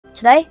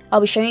Today, I'll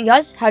be showing you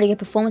guys how to get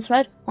performance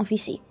mode on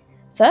PC.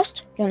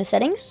 First, go into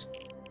settings.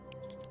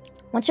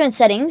 Once you're in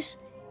settings,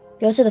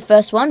 go to the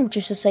first one, which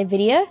is just say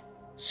video.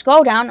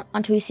 Scroll down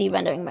until you see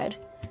rendering mode.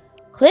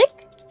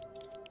 Click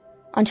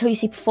until you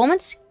see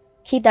performance.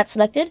 Keep that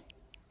selected.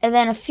 And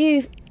then a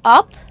few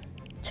up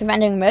to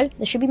rendering mode,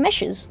 there should be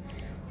meshes.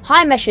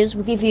 High meshes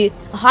will give you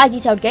a high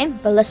detailed game,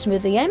 but less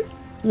smoother game.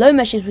 Low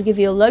meshes will give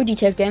you a low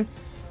detailed game,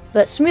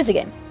 but smoother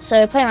game.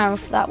 So play around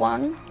with that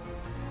one.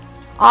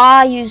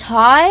 I use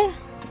high.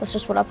 That's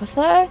just what I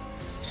prefer.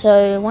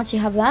 So once you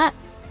have that,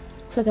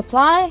 click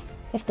apply. You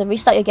have to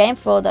restart your game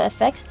for the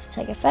effect to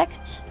take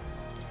effect.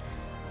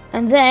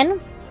 And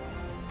then,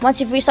 once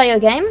you've restarted your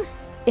game,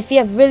 if you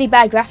have really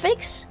bad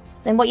graphics,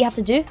 then what you have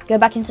to do, go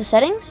back into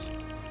settings,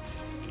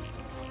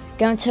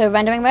 go into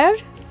rendering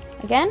mode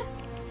again,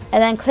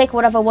 and then click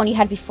whatever one you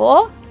had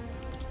before,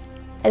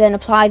 and then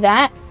apply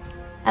that,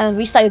 and then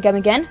restart your game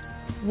again.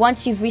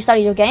 Once you've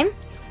restarted your game,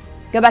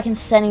 go back into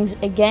settings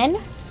again,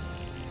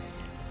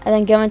 and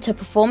then go into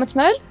performance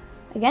mode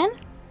again,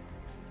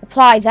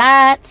 apply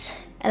that,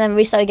 and then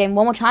restart your game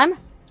one more time,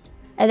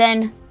 and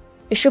then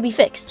it should be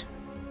fixed.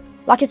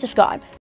 Like and subscribe.